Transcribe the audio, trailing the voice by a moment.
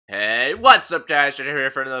Hey, what's up, guys? You're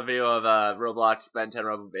here for another video of Roblox Ben 10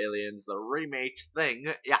 Robo Aliens, the remake thing.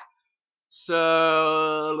 Yeah.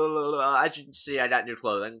 So as you can see, I got new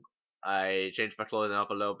clothing. I changed my clothing up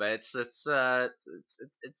a little bit. It's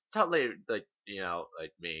totally like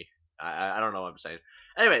like me. I don't know what I'm saying.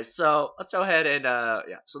 Anyway, so let's go ahead and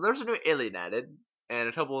yeah. So there's a new alien added, and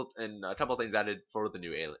a couple things added for the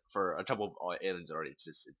new alien for a couple of aliens that already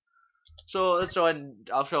existed. So let's go ahead and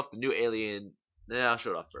I'll show off the new alien. Then I'll show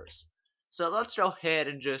it off first. So let's go ahead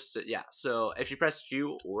and just yeah. So if you press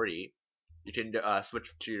Q or E, you can switch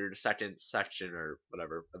to your second section or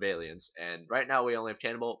whatever of aliens. And right now we only have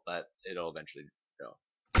Cannonbolt, but it'll eventually go.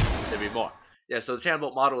 There'll be more. Yeah. So the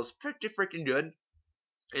Cannonbolt model is pretty freaking good.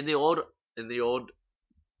 In the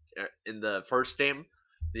first game,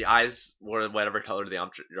 the eyes were whatever color your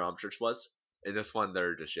Omnitrix was. In this one,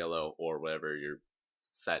 they're just yellow or whatever your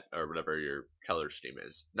set or whatever your color scheme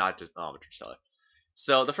is, not just Omnitrix color.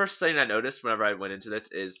 So the first thing I noticed whenever I went into this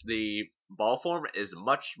is the ball form is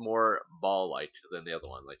much more ball-like than the other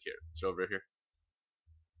one. Like here, it's over here.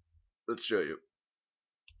 Let's show you.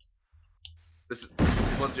 This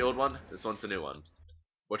one's the old one. This one's the new one.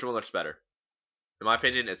 Which one looks better? In my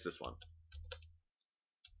opinion, it's this one.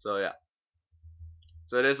 So yeah.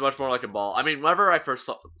 So it is much more like a ball. I mean, whenever I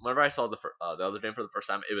saw the other game for the first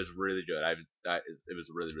time, it was really good. It was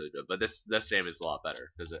really good. But this game is a lot better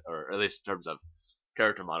or at least in terms of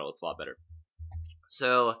character model, it's a lot better.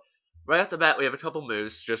 So right off the bat, we have a couple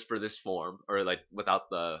moves just for this form, or like without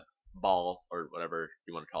the ball or whatever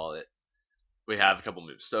you want to call it. We have a couple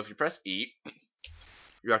moves. So if you press E,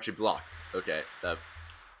 you actually block. Okay. I'm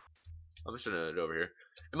just gonna go over here.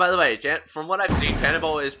 And by the way, from what I've seen,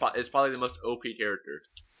 Cannonbolt is probably the most OP character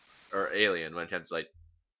or alien when it comes to like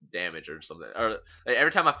damage or something. Or like,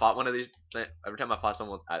 every time I fought one of these, every time I fought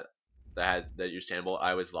someone that used Cannonbolt,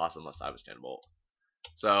 I always lost unless I was Cannonbolt.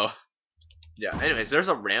 So yeah. Anyways, there's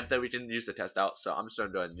a ramp that we can use to test out. So I'm just gonna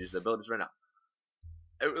go ahead and use the abilities right now.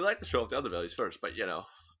 I would like to show off the other abilities first, but you know.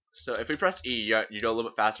 So if we press E, you go a little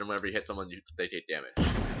bit faster, and whenever you hit someone, they take damage.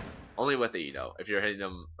 Only with the E though. If you're hitting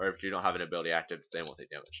them, or if you don't have an ability active, they won't take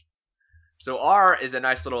damage. So R is a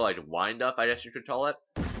nice little like wind up, I guess you could call it,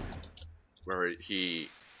 where does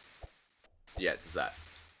that.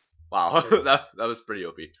 Wow, that was pretty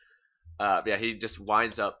OP. Yeah, he just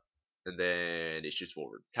winds up and then he shoots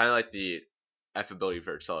forward, kind of like the F ability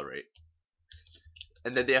for accelerate.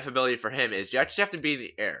 And then the F ability for him is you actually have to be in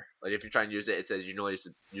the air. Like if you try and use it, it says you know you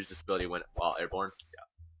should use this ability while airborne. Yeah.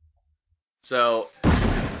 So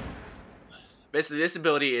basically, this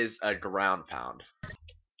ability is a ground pound.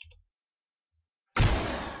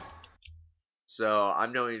 So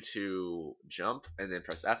I'm going to jump and then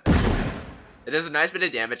press F. It does a nice bit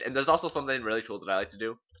of damage, and there's also something really cool that I like to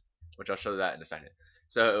do, which I'll show that in a second.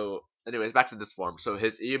 So anyways, back to this form. So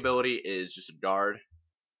his E ability is just a guard.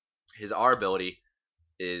 His R ability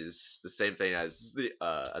is the same thing as the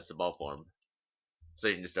ball form. So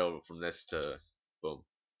you can just go from this to boom.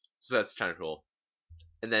 So that's kind of cool.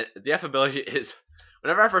 And then the F ability is,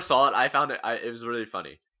 whenever I first saw it, I found it was really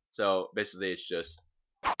funny. So basically, it's just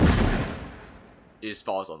he just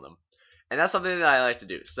falls on them, and that's something that I like to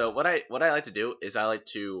do. So what I like to do is I like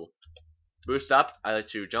to boost up, I like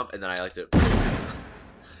to jump, and then I like to.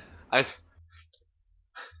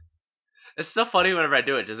 It's so funny whenever I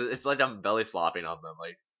do it. It's like I'm belly flopping on them,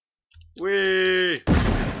 like, wee.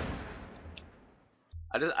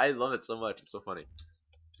 I love it so much. It's so funny.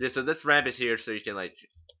 Yeah, so this ramp is here so you can like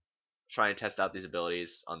try and test out these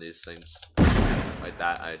abilities on these things like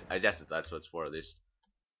that. I guess that's what it's for at least.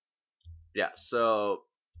 Yeah, so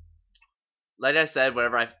like I said,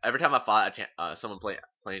 every time I fought someone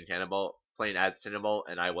playing Cannonbolt, playing as Cannonbolt,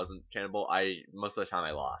 and I wasn't Cannonbolt, most of the time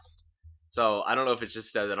I lost. So I don't know if it's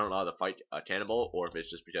just because I don't know how to fight Cannonbolt, or if it's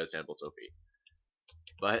just because Cannonbolt's OP.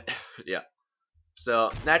 But yeah. So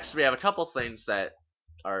next we have a couple things that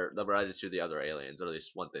are related to the other aliens, or at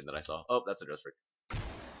least one thing that I saw. Oh, that's a ghost freak.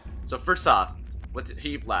 So first off, with the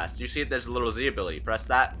Heat Blast, you see there's a little Z ability. Press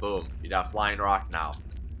that, boom, you got a flying rock now.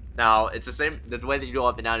 Now it's the same. The way that you go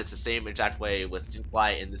up and down is the same exact way with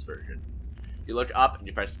Fly in this version. You look up and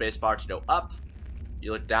you press spacebar to go up.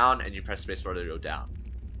 You look down and you press spacebar to go down.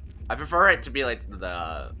 I prefer it to be like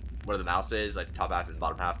where the mouse is, like top half and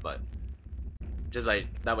bottom half, but just like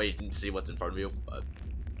that way you can see what's in front of you. But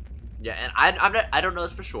yeah, and I don't know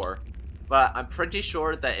this for sure, but I'm pretty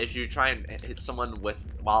sure that if you try and hit someone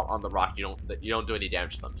while on the rock, you don't do any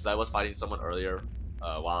damage to them. Because I was fighting someone earlier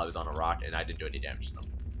while I was on a rock, and I didn't do any damage to them.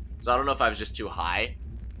 So I don't know if I was just too high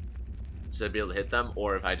to be able to hit them,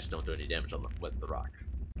 or if I just don't do any damage with the rock.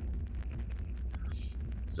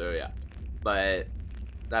 So yeah, but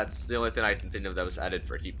That's the only thing I can think of that was added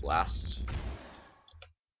for Heat Blast.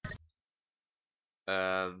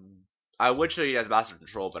 I would show you guys Master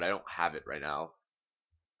Control, but I don't have it right now.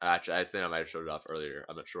 Actually, I think I might have showed it off earlier.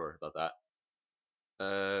 I'm not sure about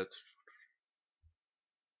that.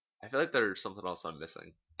 I feel like there's something else I'm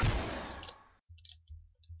missing.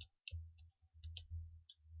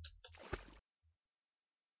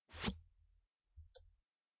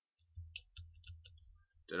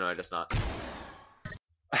 No, I just not.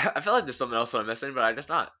 I feel like there's something else I'm missing, but I just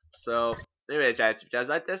not. So, anyways, guys, if you guys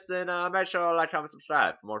like this, then make sure to like, comment,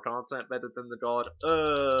 subscribe for more content better than the god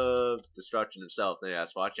of destruction himself. Thank you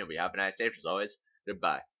guys for watching. We have a nice day, as always.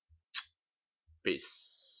 Goodbye.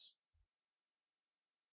 Peace.